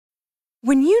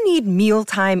When you need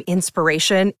mealtime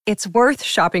inspiration, it's worth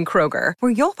shopping Kroger,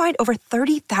 where you'll find over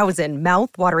 30,000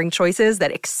 mouth-watering choices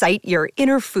that excite your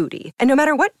inner foodie. And no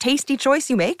matter what tasty choice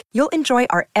you make, you'll enjoy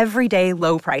our everyday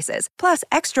low prices, plus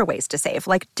extra ways to save,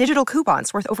 like digital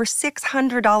coupons worth over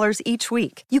 $600 each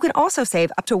week. You can also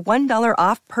save up to $1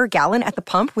 off per gallon at the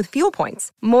pump with fuel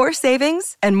points. More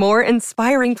savings and more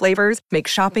inspiring flavors make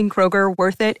shopping Kroger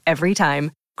worth it every time.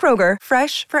 Kroger,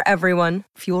 fresh for everyone.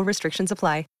 Fuel restrictions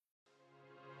apply.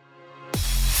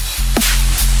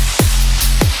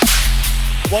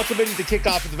 Welcome into the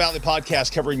Kickoff of the Valley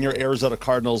podcast covering your Arizona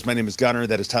Cardinals. My name is Gunnar.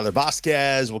 That is Tyler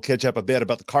Vasquez. We'll catch up a bit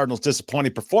about the Cardinals'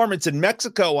 disappointing performance in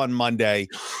Mexico on Monday,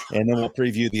 and then we'll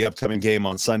preview the upcoming game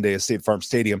on Sunday at State Farm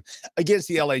Stadium against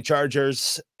the LA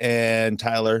Chargers. And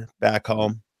Tyler, back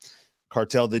home.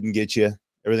 Cartel didn't get you.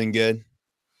 Everything good?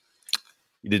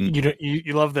 You didn't.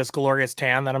 You love this glorious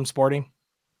tan that I'm sporting?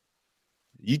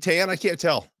 You tan? I can't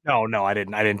tell. No, I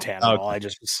didn't tan at all. I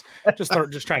just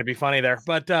trying to be funny there.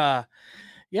 But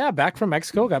yeah, back from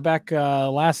Mexico. Got back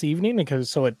last evening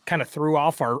so it kind of threw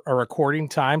off our recording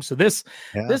time. So this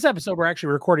episode we're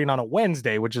actually recording on a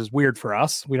Wednesday, which is weird for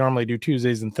us. We normally do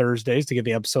Tuesdays and Thursdays to get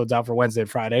the episodes out for Wednesday and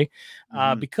Friday.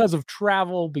 Because of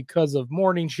travel, because of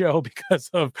morning show, because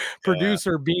of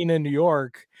producer being in New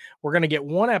York, we're going to get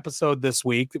one episode this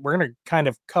week. We're going to kind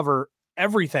of cover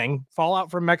everything,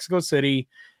 fallout from Mexico City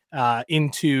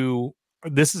into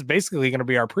this is basically going to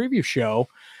be our preview show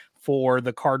for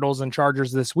the Cardinals and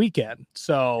Chargers this weekend.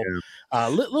 So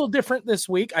a little different this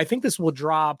week. I think this will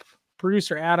drop.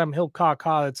 Producer Adam, he'll caw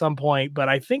at some point, but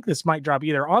I think this might drop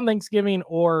either on Thanksgiving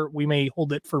or we may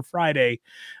hold it for Friday.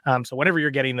 So whenever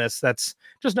you're getting this, that's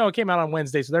just know it came out on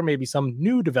Wednesday. So there may be some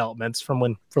new developments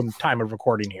from time of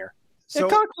recording here. So,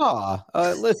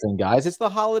 listen, guys, it's the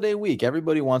holiday week.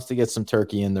 Everybody wants to get some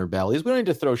turkey in their bellies. We don't need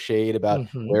to throw shade about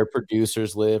where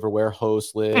producers live or where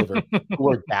hosts live or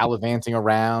who are gallivanting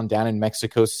around down in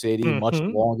Mexico City much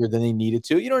longer than they needed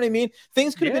to. You know what I mean?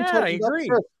 Things could have been totally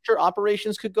different. Sure,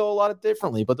 operations could go a lot of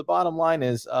differently. But the bottom line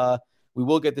is we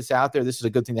will get this out there. This is a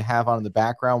good thing to have on in the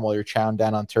background while you're chowing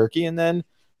down on turkey. And then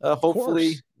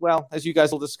hopefully, well, as you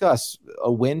guys will discuss,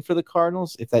 a win for the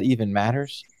Cardinals, if that even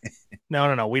matters.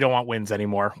 No. We don't want wins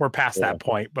anymore. We're past that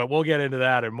point, but we'll get into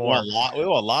that and more. We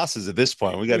want losses at this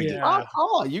point. We got to get.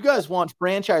 Oh, you guys want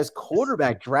franchise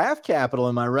quarterback draft capital?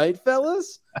 Am I right,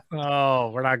 fellas? Oh,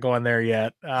 we're not going there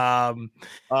yet. Tyler,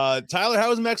 how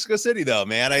was Mexico City though,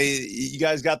 man? You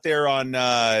guys got there on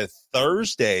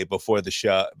Thursday before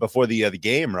the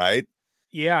game, right?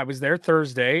 Yeah, I was there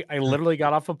Thursday. I literally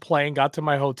got off a plane, got to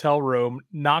my hotel room,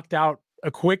 knocked out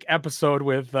a quick episode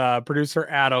with producer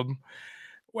Adam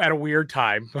at a weird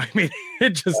time. I mean,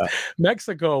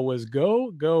 Mexico was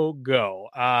go.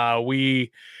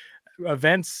 We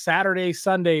events Saturday,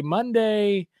 Sunday,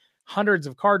 Monday, hundreds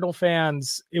of Cardinal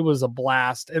fans. It was a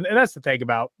blast. And that's the thing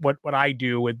about what I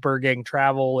do with Bird Gang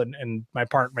Travel and my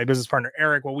business partner,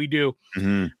 Eric, what we do.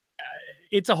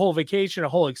 It's a whole vacation, a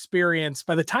whole experience.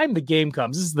 By the time the game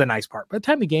comes, this is the nice part. By the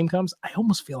time the game comes, I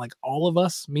almost feel like all of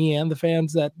us, me and the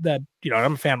fans that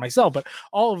I'm a fan myself, but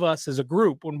all of us as a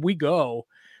group, when we go,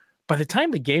 by the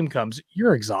time the game comes,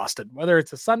 you're exhausted. Whether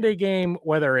it's a Sunday game,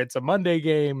 whether it's a Monday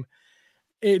game,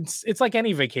 it's like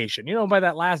any vacation. By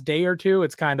that last day or two,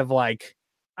 it's kind of like,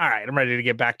 all right, I'm ready to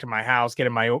get back to my house, get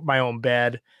in my own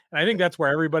bed. And I think that's where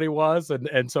everybody was.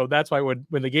 And so that's why when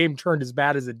the game turned as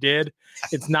bad as it did,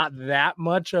 it's not that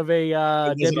much of a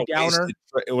Debbie Downer.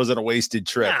 It wasn't a wasted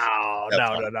trip.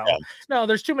 No,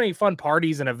 there's too many fun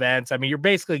parties and events. I mean, you're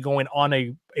basically going on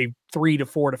a 3 to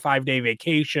 4 to 5 day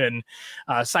vacation,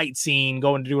 sightseeing,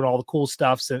 going to doing all the cool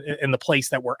stuffs in the place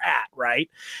that we're at, right?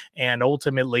 And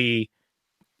ultimately,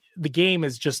 the game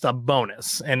is just a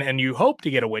bonus, and you hope to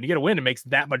get a win. You get a win, it makes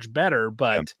it that much better,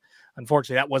 but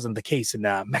unfortunately, that wasn't the case in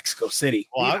Mexico City.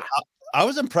 Well, I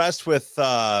was impressed with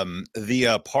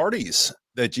the parties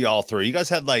that you all threw. You guys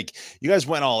you guys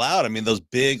went all out. I mean, those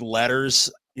big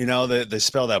letters, they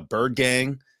spelled out Bird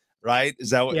Gang, right?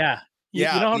 Is that what? Yeah. You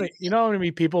know how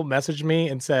many people messaged me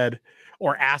and said,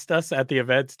 or asked us at the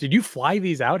events, did you fly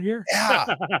these out here? Yeah.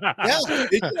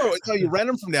 So you rent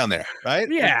them from down there, right?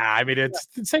 Yeah. I mean, it's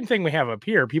the same thing we have up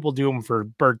here. People do them for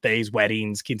birthdays,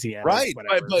 weddings, quinceañeras, right?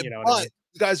 Whatever. But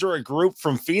you guys are a group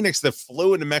from Phoenix that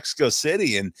flew into Mexico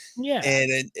City and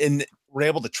were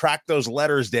able to track those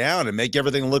letters down and make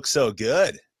everything look so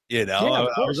good. I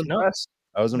was impressed.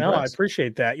 I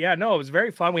appreciate that. Yeah, no, it was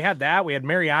very fun. We had that. We had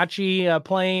mariachi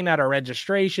playing at our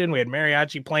registration. We had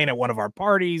mariachi playing at one of our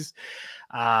parties.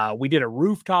 We did a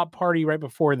rooftop party right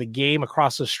before the game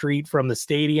across the street from the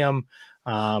stadium.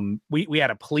 We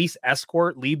had a police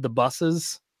escort lead the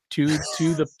buses to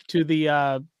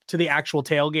the to the actual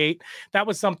tailgate. That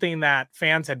was something that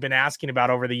fans had been asking about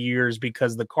over the years,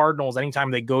 because the Cardinals,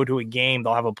 anytime they go to a game,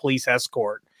 they'll have a police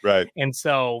escort. Right. And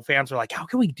so fans are like, how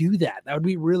can we do that? That would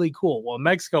be really cool. Well, in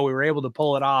Mexico, we were able to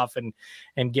pull it off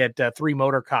and get 3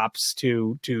 motor cops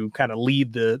to kind of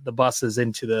lead the buses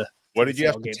into the. What did you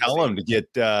have to tell them to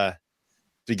get the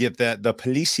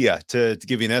policia to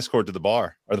give you an escort to the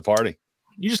bar or the party?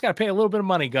 You just got to pay a little bit of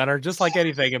money, Gunner, just like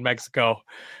anything in Mexico.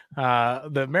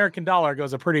 The American dollar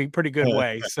goes a pretty good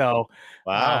way. So,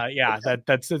 wow.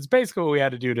 That's basically what we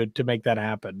had to do to make that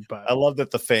happen. But I love that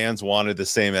the fans wanted the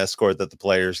same escort that the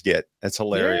players get. That's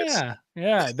hilarious.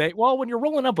 Yeah. When you're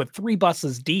rolling up with 3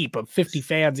 buses deep of 50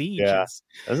 fans each, it's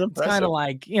kind of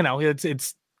like,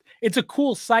 it's a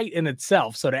cool sight in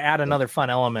itself. So to add another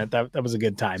fun element, that was a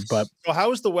good time. But so how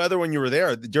was the weather when you were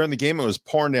there? During the game, it was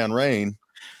pouring down rain.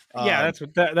 Yeah,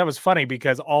 that was funny,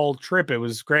 because all trip it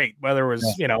was great. Weather was,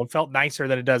 it felt nicer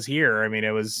than it does here. I mean, it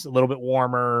was a little bit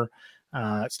warmer,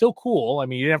 still cool. I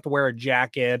mean, you didn't have to wear a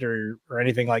jacket or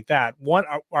anything like that.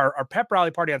 Our pep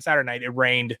rally party on Saturday night, it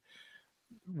rained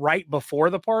right before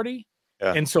the party.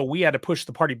 Yeah. And so we had to push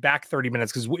the party back 30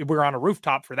 minutes because we were on a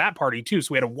rooftop for that party too.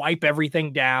 So we had to wipe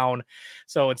everything down.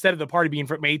 So instead of the party being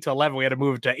from 8 to 11, we had to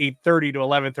move it to 8:30 to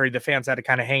 11:30. The fans had to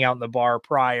kind of hang out in the bar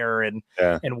prior and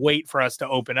wait for us to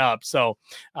open up. So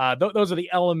those are the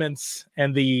elements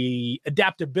and the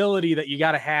adaptability that you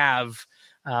got to have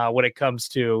when it comes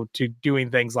to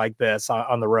doing things like this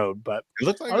on the road. But it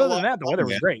looked like other than that, the weather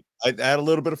was great. I had a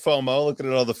little bit of FOMO looking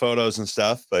at all the photos and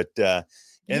stuff, but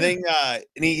anything,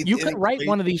 you could write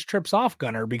one of these trips off,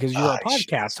 Gunner, because you're a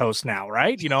podcast host now,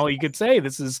 right? You could say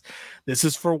this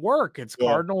is for work. It's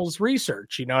Cardinals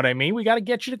research. You know what I mean? We got to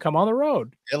get you to come on the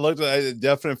road. It looked like a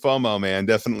definite FOMO, man.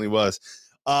 Definitely was.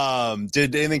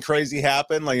 Did anything crazy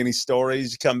happen? Like any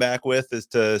stories you come back with as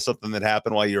to something that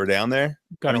happened while you were down there?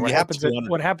 Gunner, what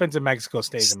happens in Mexico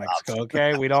stays in Mexico.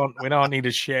 Okay, we don't need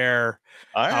to share.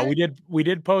 All right. We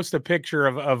did post a picture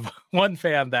of one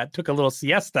fan that took a little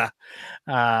siesta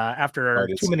after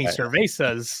too many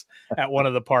cervezas at one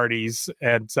of the parties,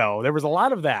 and so there was a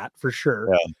lot of that for sure.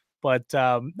 Yeah. But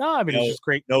no, I mean, it's just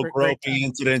great. No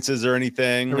groping incidences or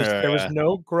anything. There was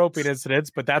no groping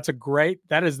incidents, but that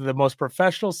is the most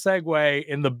professional segue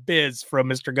in the biz from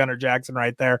Mr. Gunnar Jackson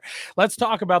right there. Let's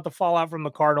talk about the fallout from the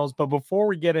Cardinals. But before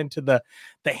we get into the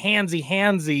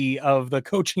handsy of the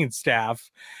coaching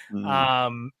staff,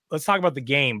 let's talk about the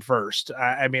game first.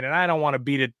 I mean, and I don't want to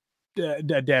beat a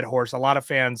dead horse. A lot of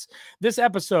fans, this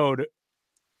episode,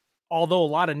 although a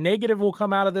lot of negative will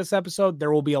come out of this episode,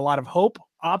 there will be a lot of hope,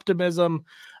 optimism,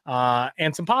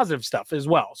 and some positive stuff as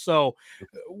well. So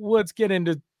let's get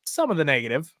into some of the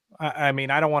negative. I mean,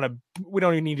 we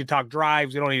don't even need to talk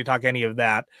drives. We don't need to talk any of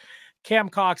that. Cam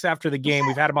Cox, after the game,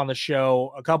 we've had him on the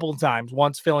show a couple of times,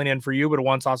 once filling in for you, but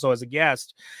once also as a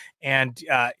guest, and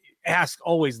asked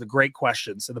always the great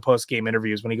questions in the post-game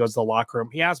interviews when he goes to the locker room.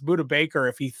 He asked Budda Baker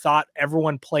if he thought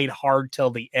everyone played hard till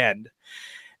the end.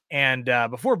 And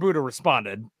before Budda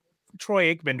responded,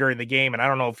 Troy Aikman during the game, and I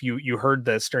don't know if you heard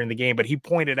this during the game, but he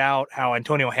pointed out how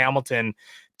Antonio Hamilton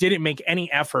didn't make any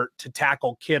effort to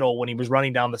tackle Kittle when he was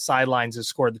running down the sidelines and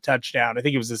scored the touchdown. I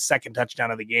think it was his second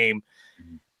touchdown of the game.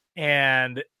 Mm-hmm.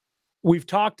 And we've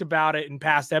talked about it in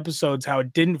past episodes, how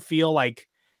it didn't feel like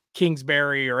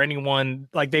Kingsbury or anyone,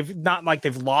 like they've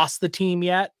lost the team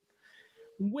yet.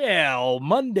 Well,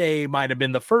 Monday might have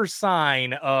been the first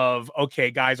sign of,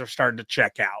 okay, guys are starting to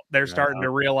check out. They're starting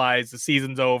to realize the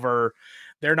season's over.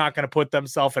 They're not going to put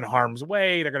themselves in harm's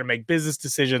way. They're going to make business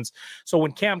decisions. So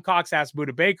when Cam Cox asked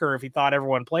Budda Baker if he thought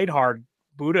everyone played hard,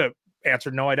 Budda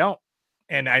answered, no, I don't.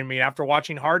 And I mean, after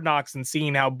watching Hard Knocks and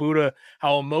seeing how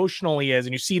emotional he is,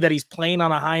 and you see that he's playing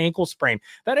on a high ankle sprain,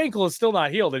 that ankle is still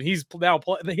not healed, and he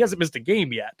hasn't missed a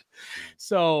game yet.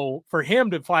 So for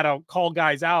him to flat out call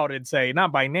guys out and say,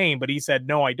 not by name, but he said,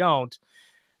 no, I don't.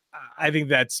 I think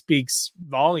that speaks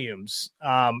volumes.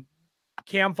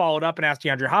 Cam followed up and asked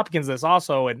DeAndre Hopkins this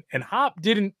also, and Hop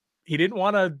didn't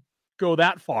want to go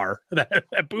that far that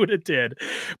Budda did,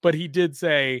 but he did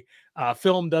say,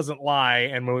 film doesn't lie,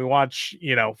 and when we watch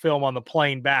film on the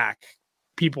plane back,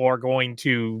 people are going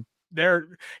to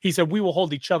he said we will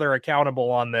hold each other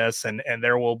accountable on this, and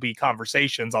there will be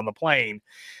conversations on the plane.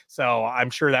 So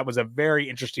I'm sure that was a very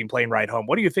interesting plane ride home.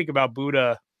 What do you think about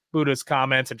Budda's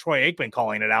comments and Troy Aikman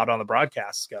calling it out on the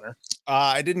broadcast, Gunner?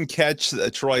 I didn't catch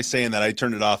Troy saying that. I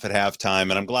turned it off at halftime,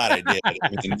 and I'm glad I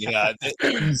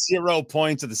did. 0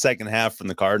 points at the second half from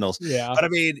the Cardinals. Yeah, but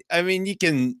I mean, you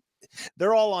can.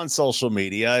 they're all on social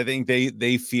media. I think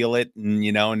they feel it, and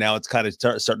now it's kind of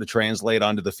starting to translate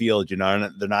onto the field.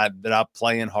 And they're not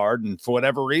playing hard, and for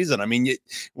whatever reason, I mean,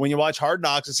 when you watch Hard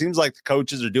Knocks, it seems like the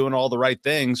coaches are doing all the right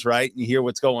things, right? And you hear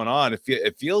what's going on.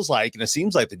 It feels like, and it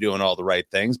seems like they're doing all the right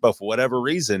things, but for whatever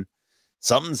reason,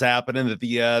 something's happening that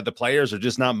the players are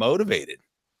just not motivated.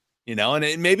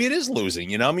 And maybe it is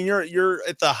losing. I mean, you're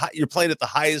playing at the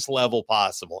highest level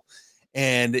possible,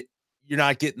 and you're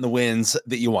not getting the wins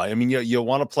that you want. I mean, you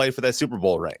want to play for that Super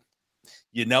Bowl ring.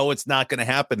 It's not going to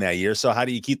happen that year. So how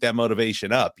do you keep that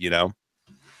motivation up?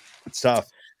 It's tough.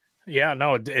 Yeah,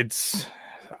 no,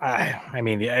 I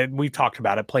mean, we talked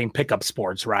about it playing pickup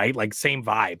sports, right? Like same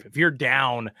vibe. If you're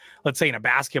down, let's say in a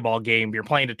basketball game, you're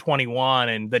playing to 21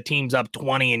 and the team's up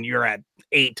 20 and you're at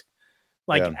 8.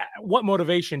 Like, what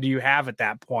motivation do you have at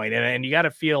that point? And you got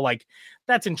to feel like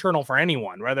that's internal for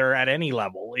anyone, whether at any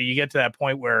level. You get to that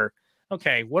point where,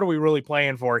 okay, what are we really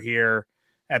playing for here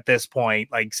at this point?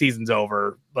 Like, season's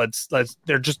over.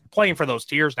 They're just playing for those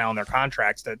tiers now in their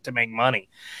contracts to make money.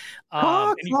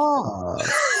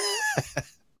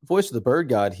 Voice of the bird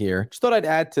god here. Just thought I'd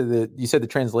add to you said the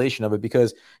translation of it,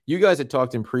 because you guys had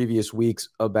talked in previous weeks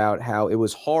about how it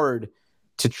was hard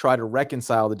to try to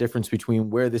reconcile the difference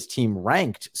between where this team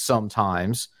ranked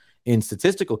sometimes in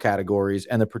statistical categories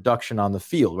and the production on the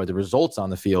field, or the results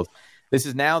on the field. This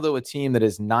is now, though, a team that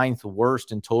is 9th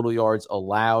worst in total yards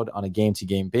allowed on a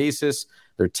game-to-game basis.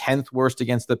 They're 10th worst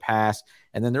against the pass,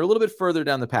 and then they're a little bit further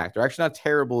down the pack. They're actually not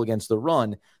terrible against the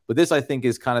run, but this, I think,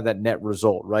 is kind of that net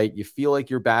result, right? You feel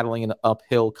like you're battling an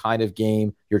uphill kind of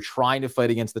game. You're trying to fight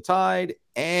against the tide,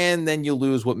 and then you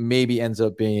lose what maybe ends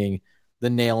up being the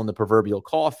nail in the proverbial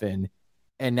coffin,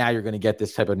 and now you're going to get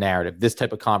this type of narrative, this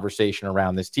type of conversation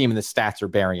around this team, and the stats are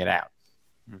bearing it out.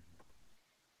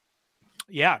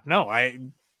 Yeah, no,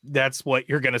 that's what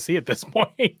you're going to see at this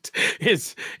point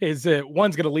is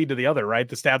one's going to lead to the other, right?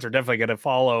 The stats are definitely going to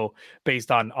follow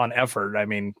based on effort. I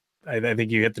mean, I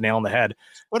think you hit the nail on the head.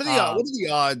 What are the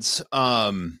odds?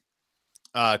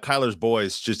 Kyler's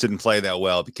boys just didn't play that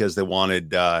well because they wanted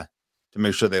to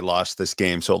make sure they lost this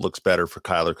game, so it looks better for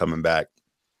Kyler coming back.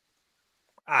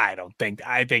 I think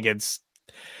it's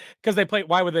because they played.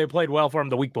 Why would they have played well for him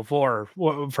the week before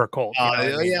for Colt?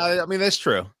 Yeah, I mean, that's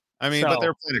true. I mean, but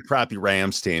they're playing a crappy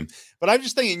Rams team. But I'm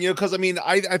just thinking, because I mean,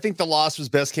 I think the loss was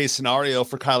best case scenario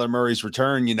for Kyler Murray's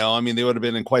return. I mean, they would have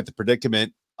been in quite the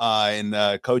predicament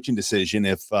in coaching decision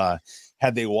if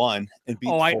had they won and beat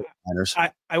the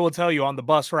 49ers. I will tell you, on the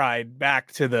bus ride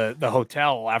back to the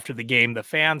hotel after the game, the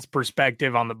fans'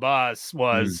 perspective on the bus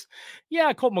was,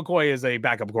 yeah, Colt McCoy is a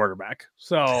backup quarterback.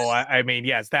 So I mean,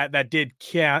 yes, that did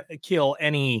kill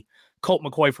any Colt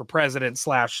McCoy for president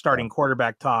 / starting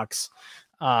quarterback talks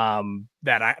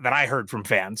that I heard from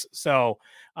fans. So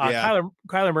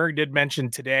Kyler Murray did mention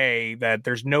today that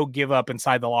there's no give up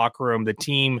inside the locker room. The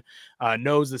team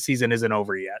knows the season isn't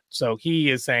over yet. So he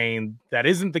is saying that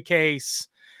isn't the case.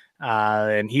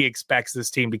 And he expects this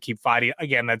team to keep fighting.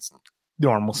 Again, that's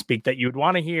normal speak that you'd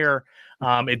want to hear.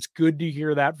 It's good to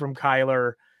hear that from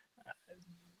Kyler.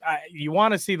 You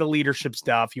want to see the leadership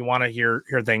stuff. You want to hear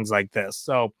things like this.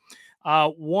 So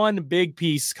one big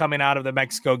piece coming out of the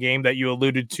Mexico game that you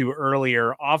alluded to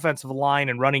earlier, offensive line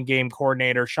and running game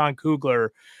coordinator Sean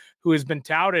Kugler, who has been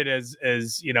touted as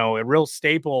a real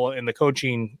staple in the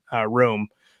coaching room.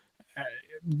 A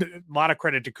lot of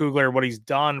credit to Kugler, what he's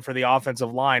done for the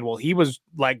offensive line. Well, he was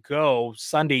let go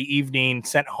Sunday evening,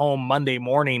 sent home Monday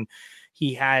morning.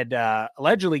 He had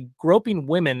allegedly groping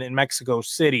women in Mexico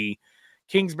City.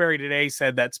 Kingsbury today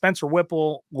said that Spencer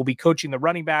Whipple will be coaching the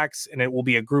running backs, and it will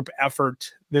be a group effort.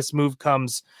 This move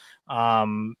comes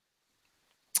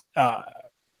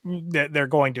they're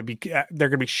going to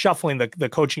be shuffling the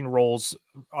coaching roles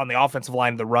on the offensive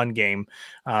line of the run game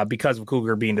because of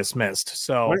Cougar being dismissed.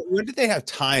 So when did they have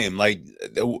time? Like,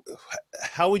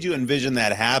 how would you envision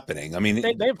that happening? I mean,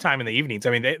 they have time in the evenings. I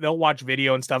mean, they'll watch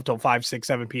video and stuff till 5, 6,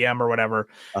 7 p.m. or whatever.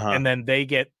 And then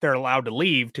they're allowed to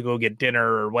leave to go get dinner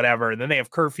or whatever. And then they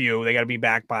have curfew. They got to be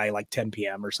back by like 10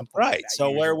 p.m. or something. Right. Like that, so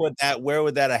usually. where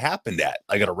would that have happened at?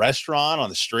 Like at a restaurant, on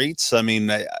the streets? I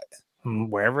mean,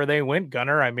 wherever they went,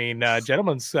 Gunner. I mean,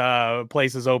 Gentleman's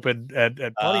place is open at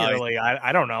plenty early.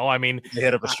 I don't know. I mean, they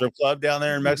hit up a strip club down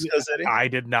there in Mexico City. I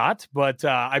did not, but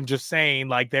I'm just saying,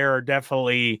 like, there are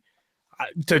definitely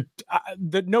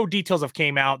no details have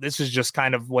came out. This is just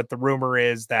kind of what the rumor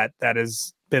is that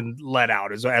has been let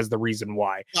out as the reason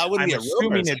why. I wouldn't be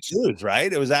assuming it's news,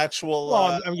 right? It was actual.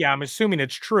 Well, I'm assuming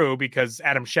it's true because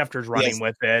Adam Schefter's running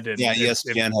with it. And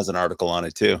ESPN has an article on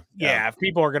it too. Yeah, if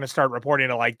people are going to start reporting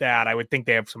it like that, I would think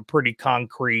they have some pretty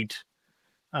concrete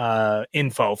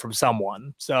info from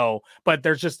someone. So, but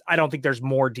I don't think there's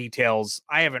more details.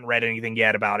 I haven't read anything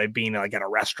yet about it being like at a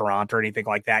restaurant or anything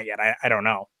like that yet. I don't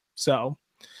know. So,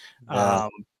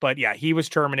 but yeah, he was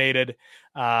terminated.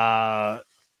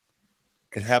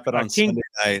 It happened on Sunday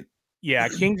night. Yeah,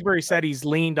 Kingsbury said he's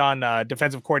leaned on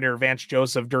defensive coordinator Vance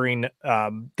Joseph during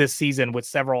this season with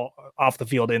several off the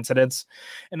field incidents,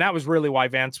 and that was really why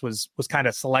Vance was kind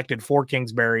of selected for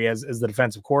Kingsbury as the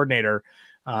defensive coordinator.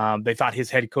 They thought his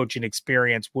head coaching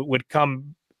experience would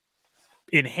come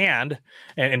in hand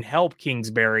and help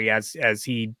Kingsbury as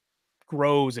he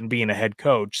grows and being a head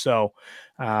coach. So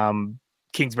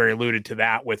Kingsbury alluded to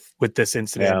that with this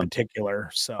incident in particular.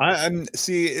 So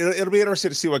it'll be interesting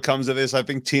to see what comes of this. I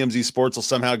think TMZ Sports will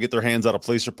somehow get their hands on a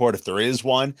police report if there is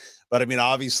one. But I mean,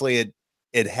 obviously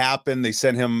it happened. They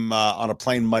sent him on a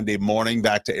plane Monday morning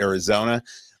back to Arizona.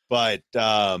 But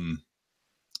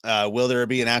will there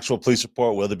be an actual police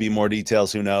report? Will there be more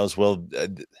details? Who knows?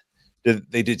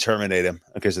 They did terminate him.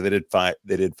 Okay, so they did fire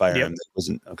him. It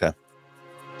wasn't okay.